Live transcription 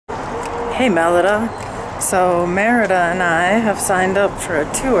Hey Melida. So Merida and I have signed up for a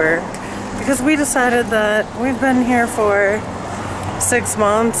tour because we decided that we've been here for 6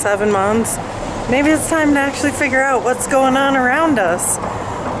 months, 7 months. Maybe it's time to actually figure out what's going on around us.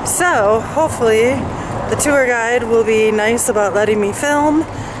 So hopefully the tour guide will be nice about letting me film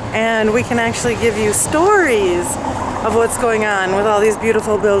and we can actually give you stories of what's going on with all these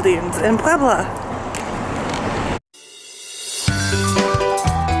beautiful buildings in Puebla.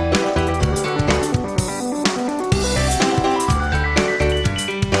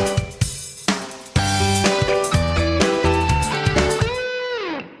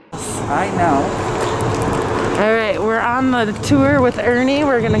 I know. Alright, we're on the tour with Ernie.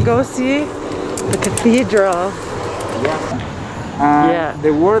 We're gonna go see the cathedral. Yeah.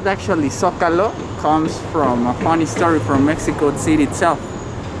 The word actually Zócalo comes from a funny story from Mexico City itself.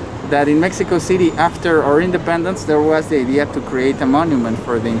 That in Mexico City, after our independence, there was the idea to create a monument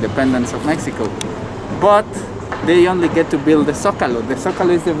for the independence of Mexico. But they only get to build the Zócalo. The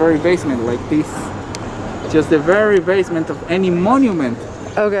Zócalo is the very basement, like this. Just the very basement of any monument.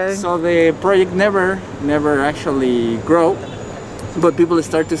 Okay. So the project never actually grow, but people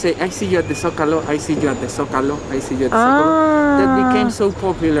start to say, I see you at the Zócalo, I see you at the Zócalo, I see you at the Zócalo. That became so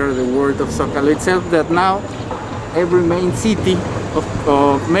popular, the word of Zócalo itself, that now every main city of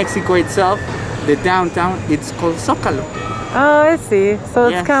Mexico itself, the downtown, it's called Zócalo. Oh, I see. So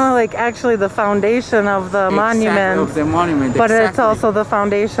it's kind of like actually the foundation of the monument. Of the monument, but it's also the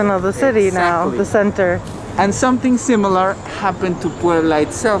foundation of the city now, the center. And something similar happened to Puebla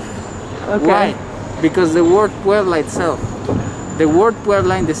itself. Okay. Why? Because the word Puebla itself, the word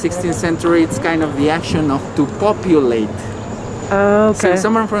Puebla in the 16th century, it's kind of the action of to populate. Okay. So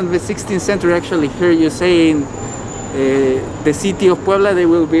someone from the 16th century actually hear you saying the city of Puebla, they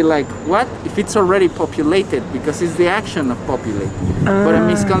will be like, what? If it's already populated, because it's the action of populate. But a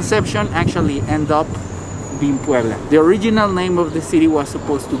misconception actually end up being Puebla. The original name of the city was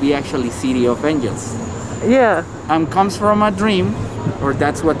supposed to be actually City of Angels. Yeah. Comes from a dream, or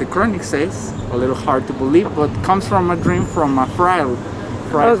that's what the chronic says, a little hard to believe, but comes from a dream from a friar,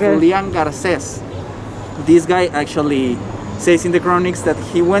 Julián Garcés. This guy actually says in the chronics that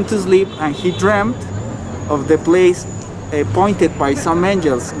he went to sleep and he dreamt of the place appointed by some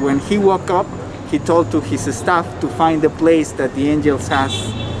angels. When he woke up, he told to his staff to find the place that the angels has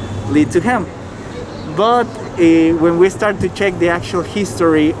lead to him. But when we start to check the actual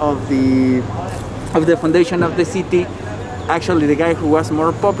history of the foundation of the city, actually the guy who was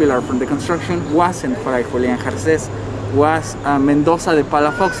more popular from the construction wasn't Fray Julián Garcés, was Mendoza de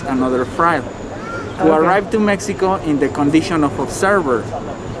Palafox, another friar, who arrived to Mexico in the condition of observer,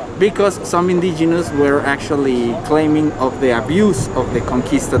 because some indigenous were actually claiming of the abuse of the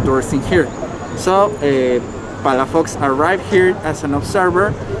conquistadors in here. So Palafox arrived here as an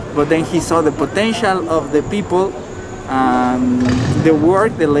observer, but then he saw the potential of the people,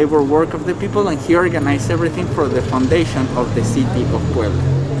 the labor work of the people, and he organized everything for the foundation of the city of Puebla.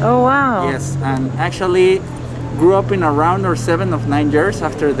 Oh wow. Yes, and actually grew up in around 7 or 9 years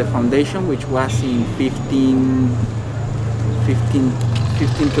after the foundation, which was in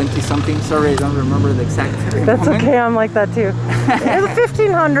 1520 something. Sorry, I don't remember the exact That's moment. okay, I'm like that too. In the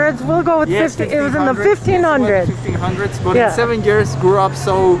 1500s, we'll go with 50. It was in the 1500s. 1500s, but in 7 years grew up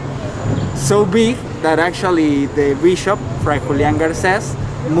so big that actually the bishop, Fray Julián Garcés,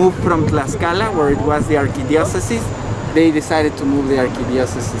 moved from Tlaxcala, where it was the archdiocese. They decided to move the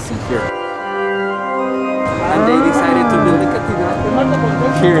archdiocese in here. And they decided to build the cathedral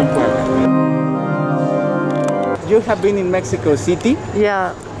here in Puebla. You have been in Mexico City.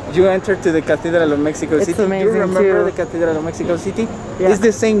 Yeah. You entered to the Cathedral of Mexico City. Amazing. You remember the Cathedral of Mexico City? Yeah. It's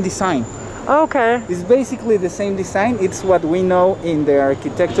the same design. Okay. It's basically the same design. It's what we know in the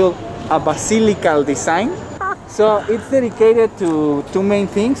architectural a basilical design. So it's dedicated to 2 main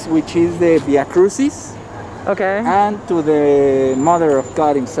things, which is the Via Crucis and to the Mother of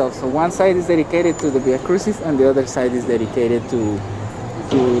God himself. So one side is dedicated to the Via Crucis and the other side is dedicated to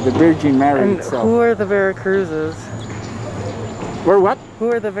the Virgin Mary itself. Who are the Veracruzes? What? Who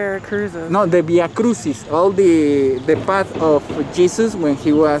are the Veracruzes? No, the Via Crucis, all the path of Jesus when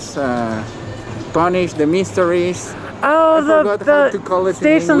he was punished, the mysteries. Oh, the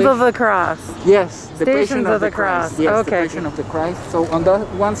Stations of the Cross. Yes, the Stations of the Cross. Yes, the Passion of the Christ. So on the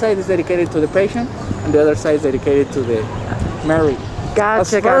one side is dedicated to the Passion, and the other side is dedicated to the Mary.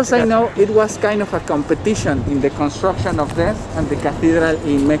 Gotcha. As far as I know, it was kind of a competition in the construction of this and the cathedral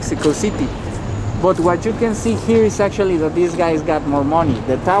in Mexico City. But what you can see here is actually that these guys got more money.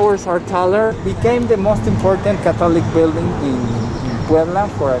 The towers are taller, became the most important Catholic building in Puebla.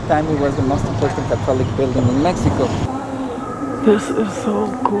 For a time it was the most important Catholic building in Mexico. This is so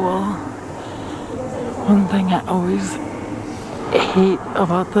cool. One thing I always hate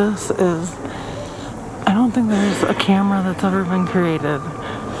about this is I don't think there's a camera that's ever been created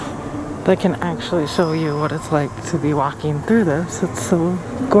that can actually show you what it's like to be walking through this. It's so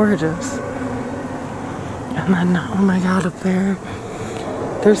gorgeous. And then, oh my god, up there,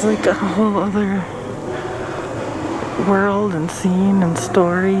 there's like a whole other world and scene and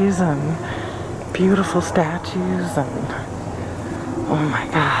stories and beautiful statues and oh my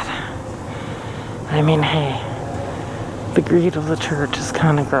god. I mean, hey, the greed of the church is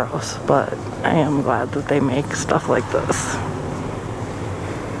kind of gross, but I am glad that they make stuff like this.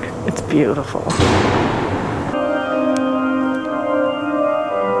 It's beautiful.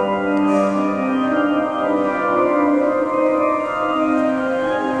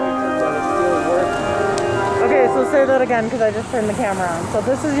 Okay, so say that again because I just turned the camera on. So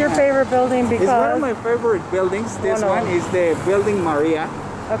this is your favorite building because... It's one of my favorite buildings. This one is the Building Maria.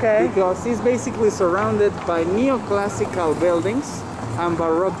 Okay. Because it's basically surrounded by neoclassical buildings and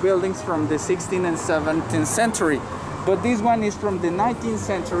Baroque buildings from the 16th and 17th century. But this one is from the 19th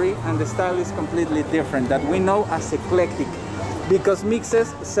century and the style is completely different, that we know as eclectic, because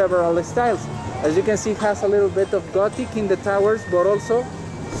mixes several styles. As you can see, it has a little bit of Gothic in the towers, but also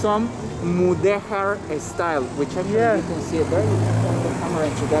some Mudéjar style, which actually you can see it there. You can turn the camera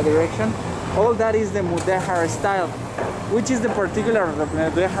into that direction. All that is the Mudéjar style, which is the particular of the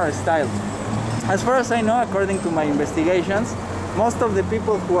Mudéjar style. As far as I know, according to my investigations, most of the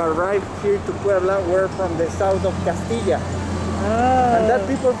people who arrived here to Puebla were from the south of Castilla. And that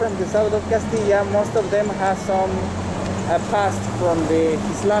people from the south of Castilla, most of them have some past from the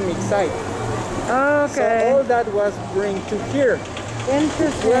Islamic side. Okay. So all that was bring to here.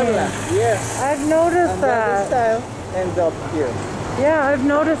 Interesting. Puebla, yes. I've noticed and that. style ends up here. Yeah, I've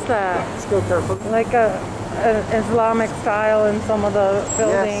noticed that. Let's go careful. Like an Islamic style in some of the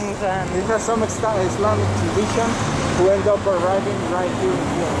buildings. Yes. And it has some Islamic tradition who end up arriving right here in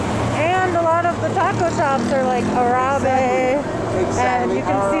here. And a lot of the taco shops are like Arabe. Exactly. And you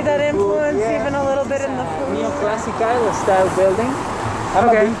can see that influence even a little bit in the food. Neoclassical style building. I'm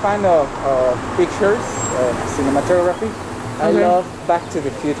a big fan of pictures, cinematography. I love Back to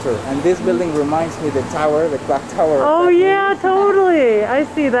the Future, and this building reminds me the tower, the clock tower. Oh yeah, totally. I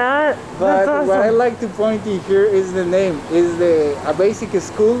see that. But that's awesome. what I like to point to here is the name. Is a basic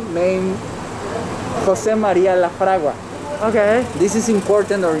school named Jose Maria La Fragua. Okay. This is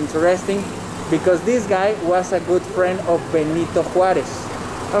important or interesting because this guy was a good friend of Benito Juárez.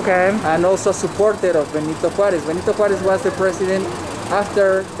 Okay. And also a supporter of Benito Juárez. Benito Juárez was the president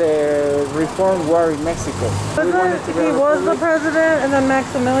after the Reform War in Mexico. He was the president, and then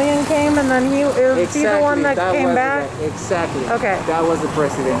Maximilian came, and then he the one that came back. Exactly. Okay. That was the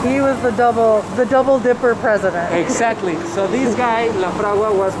president. He was the double dipper president. Exactly. So this guy, La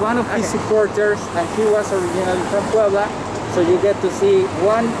Fragua, was one of his supporters, and he was originally from Puebla. So you get to see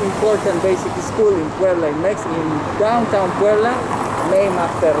one important basic school in Puebla, in downtown Puebla, named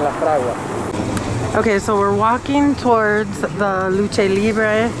after La Fragua. Okay, so we're walking towards the Luche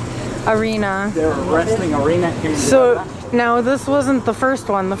Libre arena. The wrestling arena here in So now this wasn't the first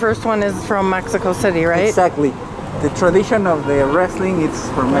one. The first one is from Mexico City, right? Exactly. The tradition of the wrestling is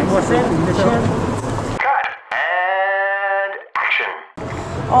from Mexico. Cut and action.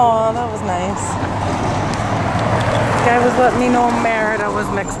 Oh, that was nice. Guy was letting me know Merida was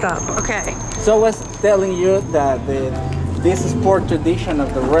mixed up. Okay. So I was telling you that this sport tradition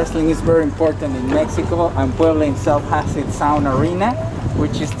of the wrestling is very important in Mexico, and Puebla itself has its own arena,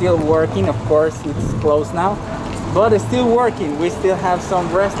 which is still working. Of course, it's closed now, but it's still working. We still have some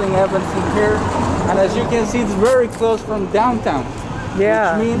wrestling events in here, and as you can see, it's very close from downtown.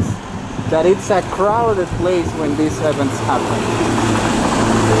 Yeah. Which means that it's a crowded place when these events happen.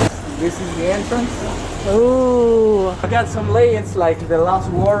 This is the entrance. Ooh. I got some legends like the Last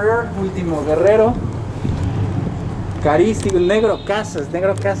Warrior, Último Guerrero, Carístico, Negro Casas.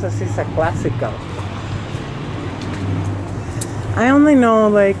 Negro Casas is a classical. I only know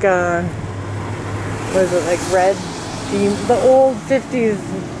like what is it, like Red Demon, the old 50s.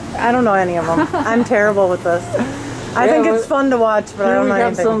 I don't know any of them. I'm terrible with this. I think it's fun to watch, but I don't know we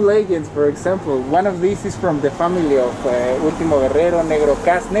have anything. some legends, for example. One of these is from the family of Último Guerrero, Negro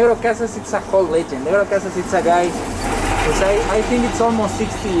Casas. Negro Casas, it's a whole legend. Negro Casas, it's a guy who's, I think it's almost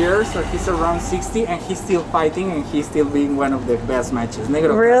 60 years, or he's around 60, and he's still fighting, and he's still being one of the best matches.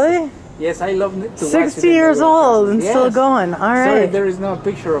 Negro Really? Casas. Yes, I love to watch 60 years old and still going. All right. Sorry, there is no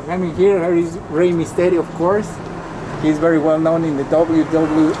picture of him here. There is Rey Mysterio, of course. He's very well known in the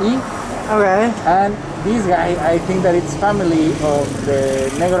WWE. Okay. And this guy, I think that it's family of the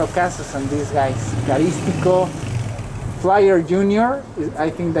Negro Casas and these guys. Carístico, Flyer Junior,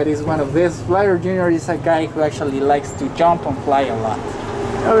 I think that is one of this. Flyer Junior is a guy who actually likes to jump and fly a lot.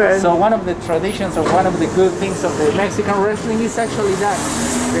 Okay. So one of the traditions or one of the good things of the Mexican wrestling is actually that.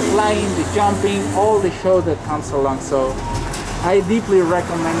 The flying, the jumping, all the show that comes along. So I deeply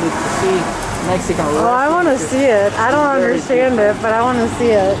recommend it to see Mexican wrestling. Oh, I want to see it. I don't understand it, but I want to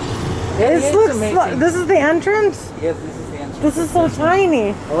see it. This looks amazing. This is the entrance? Yes, this is the entrance. This is so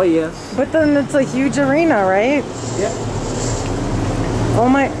tiny. Oh, yes. But then it's a huge arena, right? Yep. Oh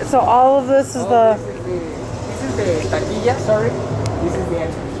my, so all of this is the... This is the taquilla, sorry. This is the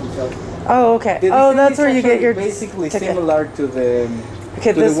entrance itself. Oh, okay. The Oh, design that's is where you get actually your basically ticket. similar to the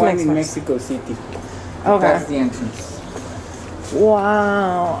Okay, to this the one makes in more Mexico City. Okay. That's the entrance.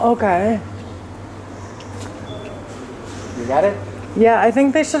 Wow, okay. You got it? Yeah, I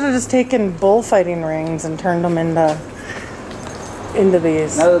think they should have just taken bullfighting rings and turned them into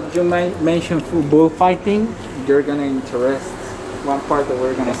these. Now that you mentioned bullfighting, you're gonna interest one part that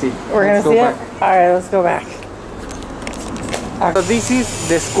we're gonna see. We're Let's gonna see go it? back. Alright, let's go back. So this is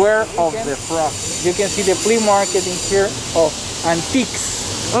the square of the frog. You can see the flea market in here of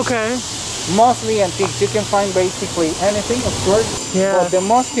antiques. Okay. Mostly antiques. You can find basically anything, of course. Yeah. But the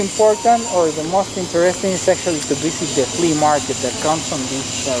most important or the most interesting is actually to visit the flea market that comes from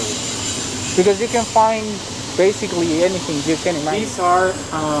this area. Because you can find basically anything you can imagine. These are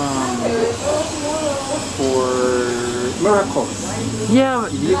for miracles. Yeah.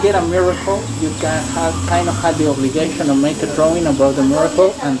 If you get a miracle, you can kind of have the obligation to make a drawing about the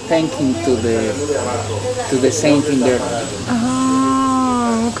miracle and thanking to the saint in there.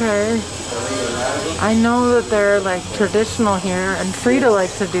 Oh, okay. I know that they're like traditional here, and Frida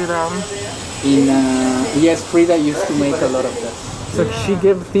likes to do them. Yes, Frida used to make a lot of that. So she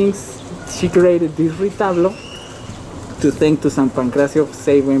gave things. She created this retablo to thank to San Pancracio for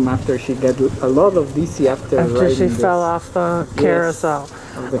saving him after she got a lot of dizzy After she fell off the carousel.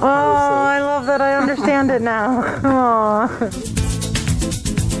 Of the Oh, I love that. I understand it now. Oh.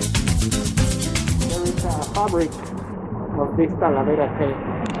 There is a fabric of this Talavera tape,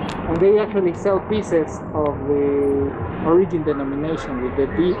 and they actually sell pieces of the origin denomination with the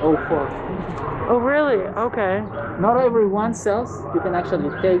D04. Oh, really? Okay. Not everyone sells. You can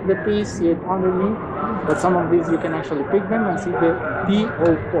actually take the piece, see it underneath, but some of these you can actually pick them and see the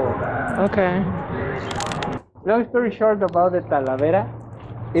D04. Okay. Long story short about the Talavera,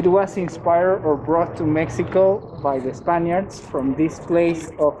 it was inspired or brought to Mexico by the Spaniards from this place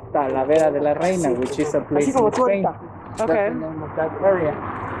of Talavera de la Reina, which is a place in Spain. That's Okay. the name of that area.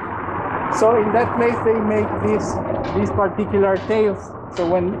 So in that place they make these particular tails. So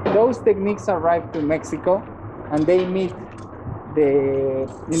when those techniques arrive to Mexico and they meet the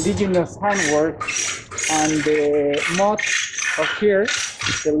indigenous handwork and the mud of here,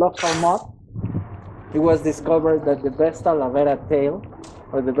 the local mud, it was discovered that the best Talavera tail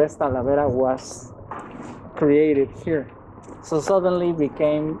or the best Talavera was created here. So suddenly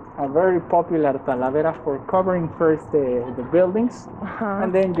became a very popular Talavera for covering first the buildings,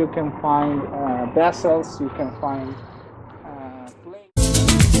 and then you can find vessels, you can find plates.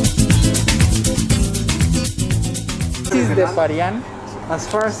 This is the Parian. As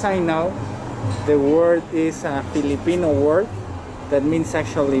far as I know, the word is a Filipino word that means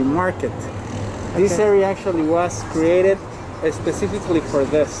actually market. This area actually was created specifically for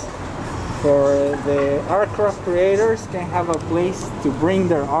this. For the aircraft creators can have a place to bring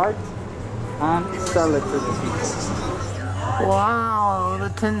their art and sell it to the people. Wow, the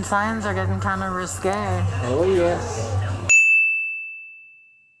tin signs are getting kind of risque. Oh yes.